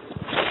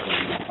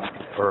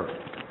 or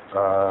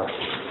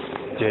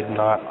did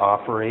not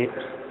operate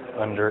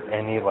under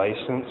any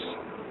license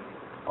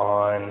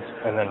on,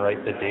 and then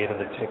write the date of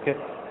the ticket.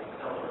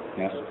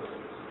 Yes.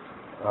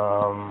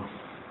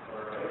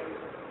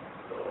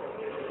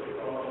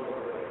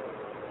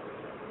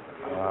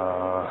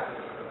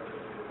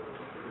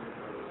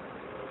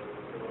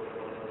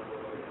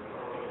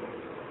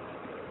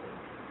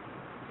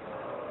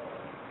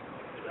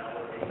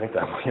 I think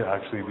that might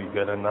actually be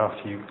good enough.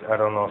 I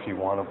don't know if you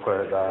want to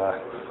put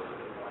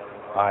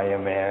I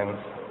am man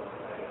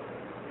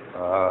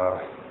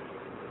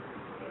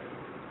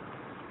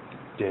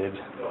did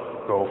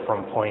go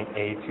from point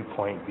A to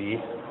point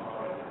B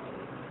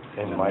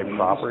in my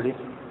property.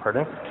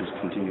 Pardon? Just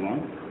continue on.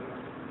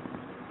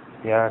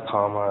 Yeah,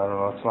 comma, I don't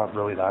know. It's not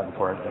really that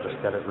important. I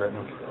just get it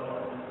written.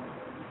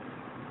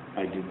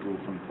 I did go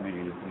from point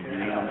A to point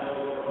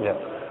B. Yeah.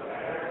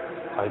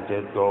 I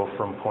did go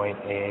from point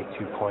A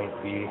to point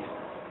B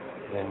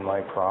in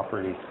my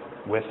property,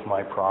 with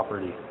my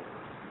property.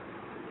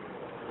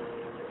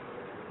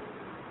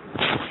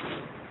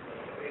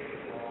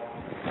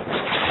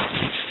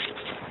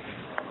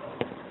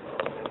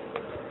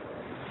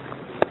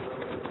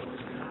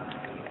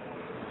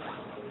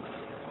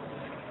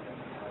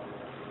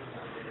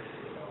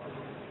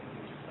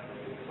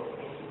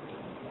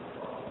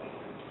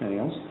 Anything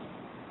else?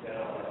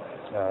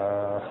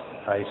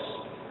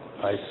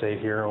 I say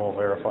here and will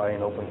verify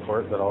in open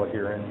court that all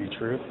herein be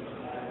true.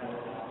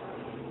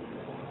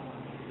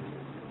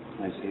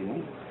 I say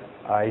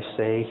what? I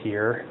say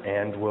here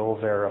and will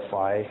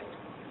verify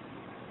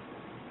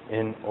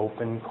in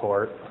open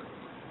court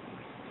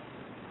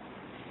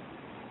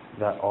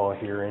that all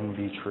herein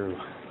be true.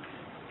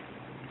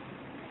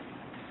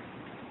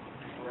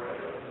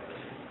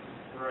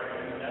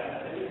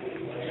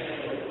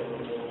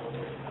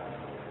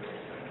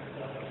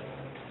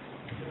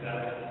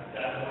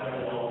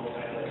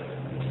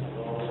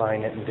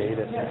 Sign it and date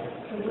it.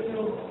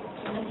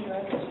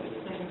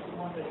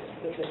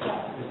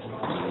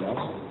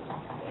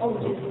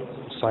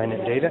 Sign it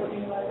and date it?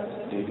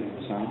 Date it,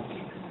 sign.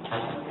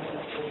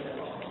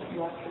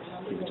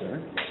 Give it to her.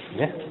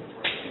 Yeah.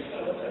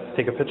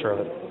 Take a picture of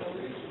it.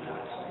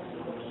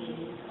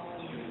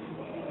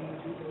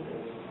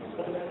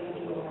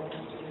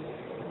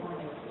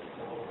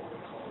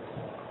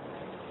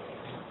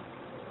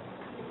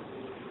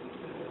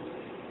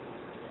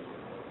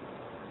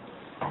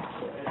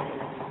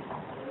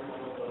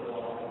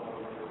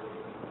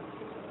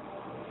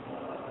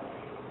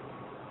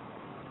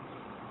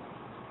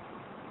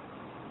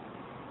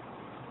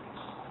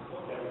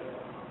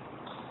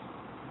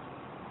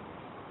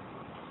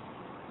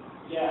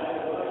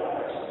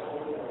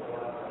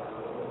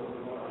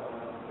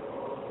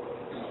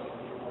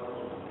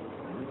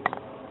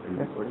 Are you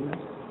recording this?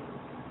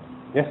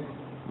 Yeah.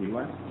 You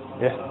are?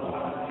 Yeah.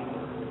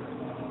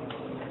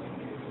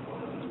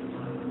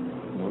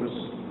 Notice?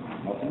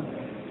 Nothing?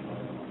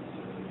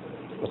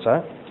 What's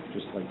that?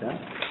 Just like that?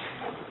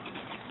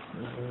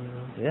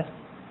 Yeah.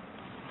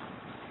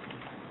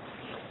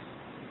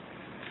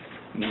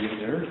 Can you give it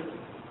to her?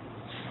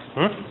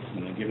 Hmm?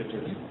 Can you give it to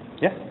her?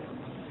 Yeah.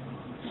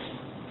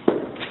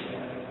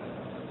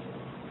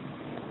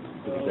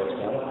 You think that's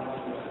valid?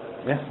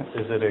 Yeah.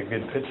 Is it a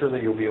good picture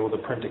that you'll be able to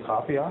print a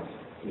copy off?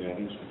 Yeah, I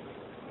think so.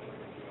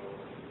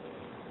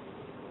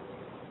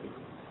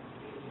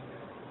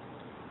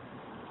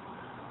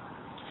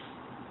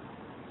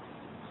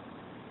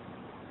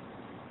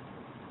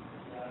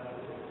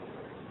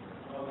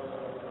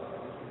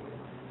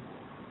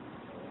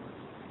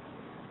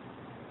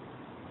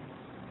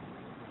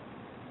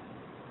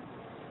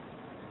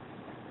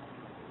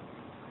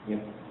 Yeah.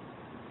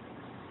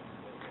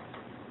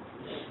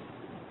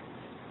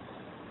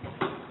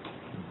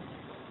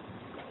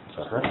 Is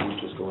that right? I'm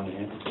just going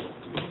ahead.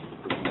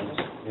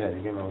 Yeah,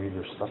 you gonna leave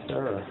your stuff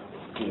there, or?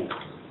 Yeah,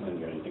 I haven't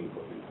got anything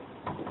for you.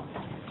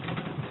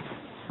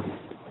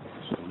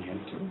 Just going ahead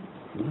to.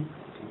 Mm-hmm.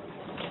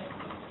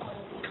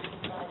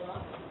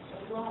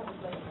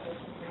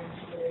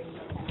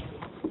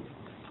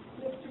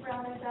 Mr.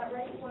 Brown, is that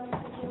right? You want to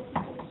plead guilty to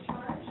this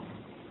charge?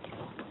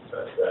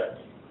 That's correct.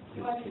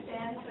 You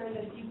understand, sir,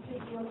 that if you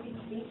plead guilty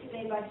to me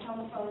today by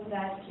telephone,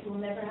 that you will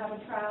never have a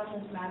trial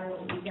in this matter, it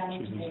will be done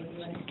today. Do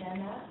you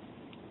understand that?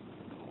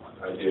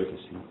 I do.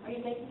 Are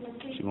you making this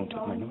plea She won't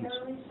take my notes.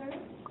 voluntarily, sir?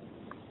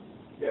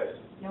 Yes.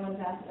 No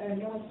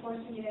one's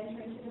forcing you to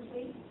enter into the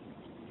plea?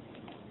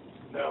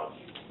 No.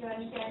 You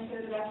understand,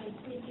 sir, that after you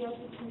plead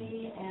guilty to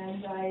me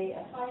and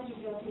I find you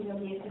guilty, there'll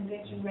be a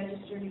conviction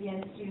registered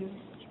against you.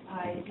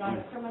 It's not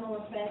a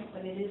criminal offense,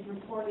 but it is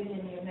reported in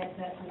the event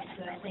that the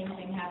same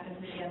thing happens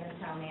again, the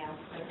county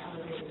asks for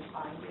elevated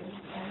fine. Do you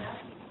understand that?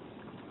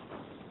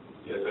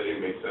 Yes, I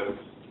do. Makes sense.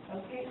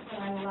 Okay, so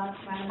I will ask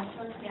Madam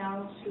Clerk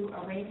now to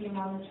arraign him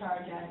on the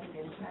charge as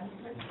it is. Madam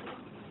Clerk,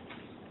 please.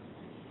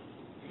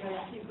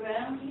 Mr.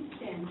 Brown, he's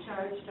been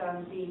charged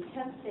on the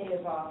 10th day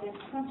of August,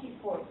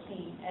 2014,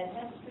 at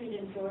F Street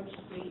and George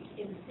Street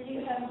in the city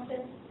of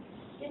Hamilton,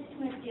 did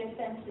commit the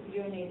offense of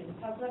urinating in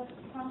public,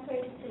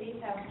 contrary to City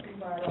Council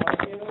Bylaw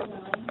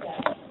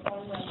 09-110,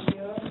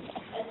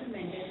 as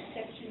amended,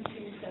 Section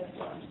 2, Sub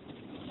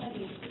 1. How do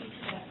you plead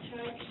to that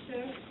charge,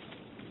 sir?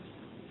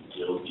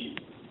 Guilty.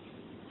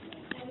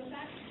 And with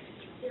that,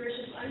 There is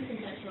just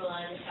unconsensual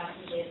and the fact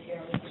that they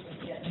appear with the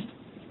together.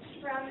 Mr.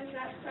 Brown, is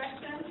that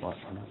correct then?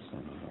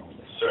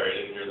 Sorry, I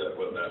didn't hear that.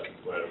 What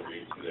I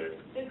agreed to there.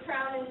 The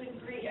Crown is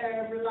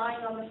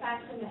relying on the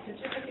facts in the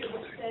certificate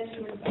which says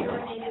you were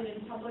urinated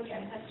in public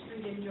at F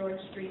Street and George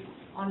Street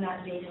on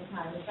that date and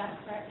time. Is that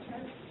correct, sir?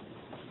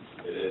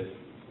 It is.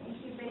 Thank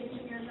you, based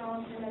on your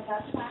knowledge and that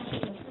fact,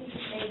 and the plea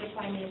is made if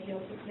I may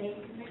guilty, may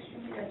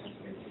conviction be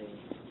registered, please.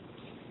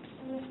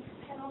 And the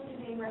penalty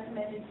being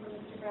recommended for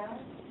Mr. Brown?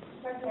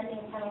 Recommending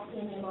a penalty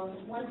in the amount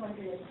of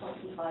 $125.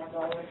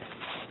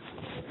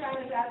 The Crown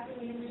is asking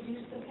you to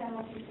reduce the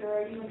penalty, sir.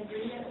 Are you in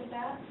agreement with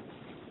that?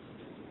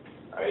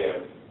 I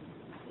am.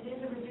 It is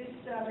a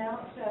reduced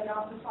amount,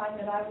 not the fine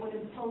that I would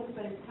impose,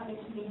 but it's coming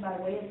to me by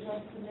way of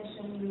joint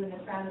submission. You and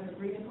the Crown have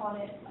agreed upon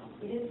it.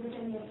 It is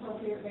within the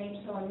appropriate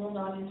range, so I will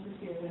not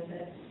interfere with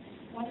it.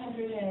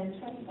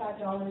 $125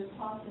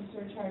 costs and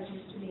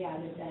surcharges to be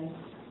added then.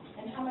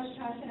 And how much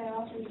time can I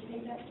offer you to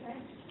pay that, sir?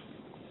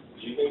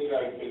 Do you think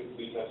I could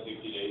please have 60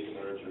 days in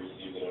order to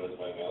receive the notice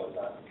by mail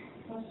attack?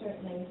 Most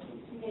certainly.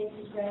 60 days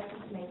is granted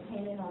to make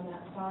payment on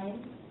that fine.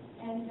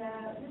 And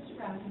Mr.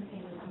 Brown can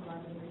pay with some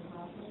London as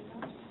well.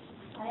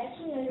 I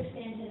actually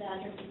understand his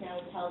address is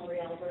now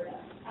Calgary, Alberta.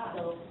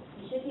 So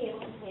you should be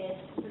able to pay it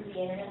through the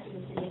internet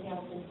through the City of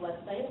Hamilton's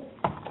website.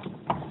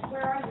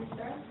 Where are you,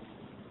 sir?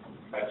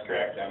 That's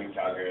correct. I'm in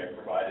Calgary. I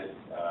provided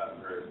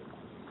her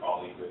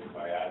colleague with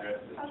my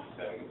address, and she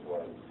sent me the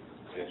form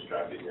and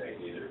instructed that I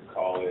can either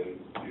call in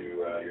to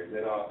your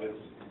bin office,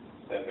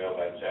 send mail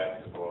by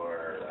check,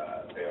 or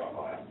pay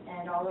online.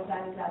 And all of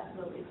that is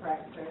absolutely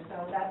correct, sir.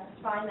 So that's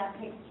fine. That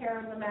takes care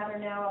of the matter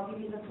now. I'll give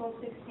you the full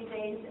 60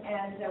 days,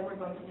 and we're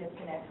going to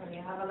disconnect from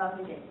you. Have a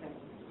lovely day, sir.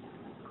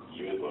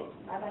 You as well.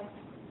 Bye-bye.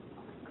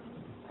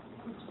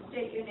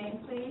 State your name,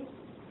 please.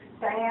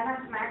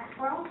 Diana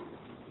Maxwell?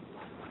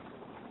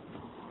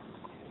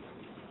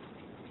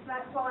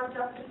 Maxwell and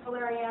Justice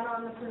Valeriano,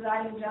 I'm the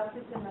presiding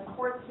justice in the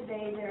court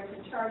today. There's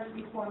a charge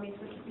before me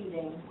for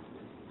speeding.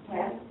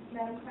 Yes.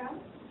 Madam Crown?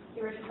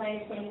 Your Worship, my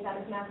understanding is that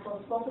Ms.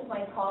 Maxwell spoke with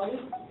my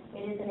colleague.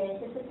 It is an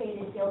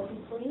anticipated guilty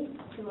plea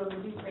to a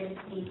reduced rate of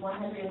speed,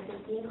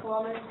 115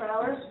 kilometers per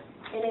hour,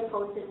 in a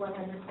posted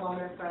 100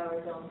 kilometer per hour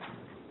zone.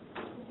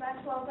 Ms.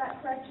 Maxwell, is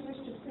that correct? You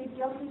wish to plead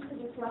guilty to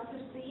this lesser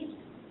speed?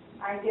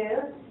 I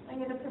do. I'm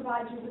going to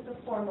provide you with a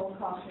formal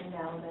caution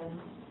now then.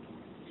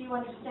 Do you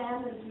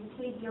understand that if you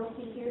plead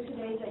guilty here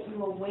today that you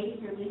will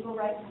waive your legal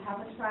right to have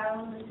a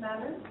trial in this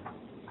matter?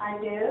 I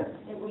do.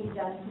 It will be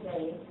done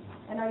today.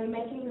 And are you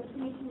making the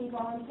plea to me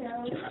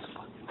voluntarily?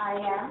 I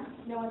am.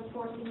 No one's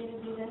forcing you to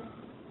do this?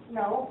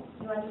 No.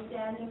 You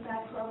understand, in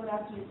fact, well, that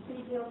after you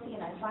plead guilty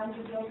and I find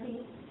you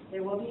guilty,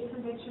 there will be a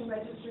conviction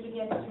registered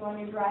against you on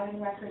your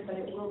driving record, but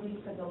it will be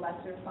for the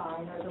lesser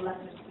fine or the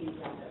lesser speed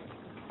limit.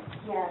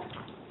 Yes.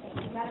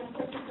 Thank you. Madam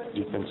Clerk,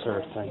 You've been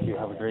served. Thank you.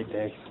 Have a great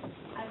day.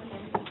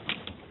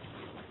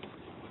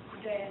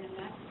 Diana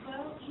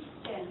Maxwell,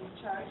 East End,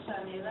 charged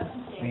on the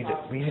 11th day Read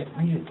of it. Read it.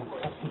 Read it. Don't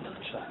fucking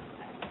touch that.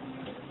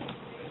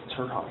 It's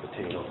her hot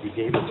potato. You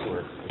gave it to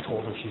her. I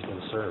told her she's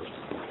been served.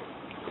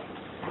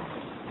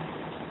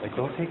 Like,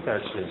 don't take that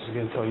shit. She's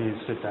gonna tell you to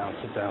sit down,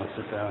 sit down,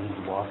 sit down,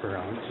 and walk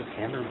around. Just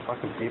hand her the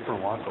fucking paper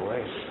and walk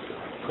away.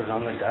 Put it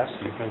on the desk.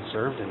 You've been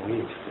served and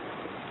leave.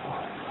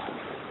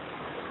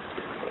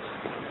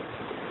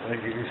 Like,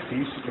 you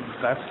see,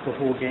 that's the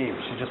whole game.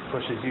 She just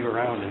pushes you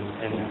around,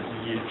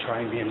 and you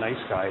try and be a nice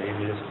guy,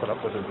 and you just put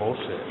up with her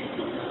bullshit.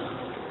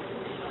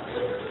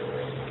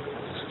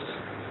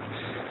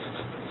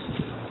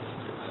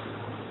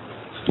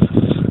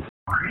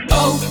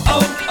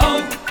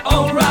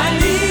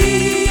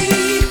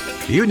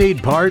 You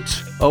need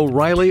parts?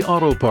 O'Reilly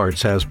Auto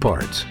Parts has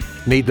parts.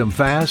 Need them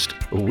fast?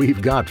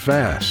 We've got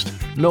fast.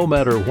 No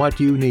matter what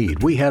you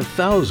need, we have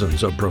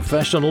thousands of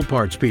professional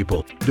parts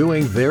people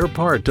doing their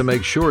part to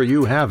make sure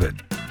you have it.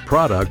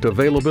 Product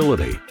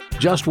availability.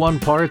 Just one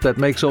part that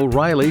makes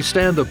O'Reilly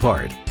stand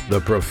apart. The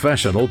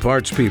professional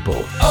parts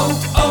people.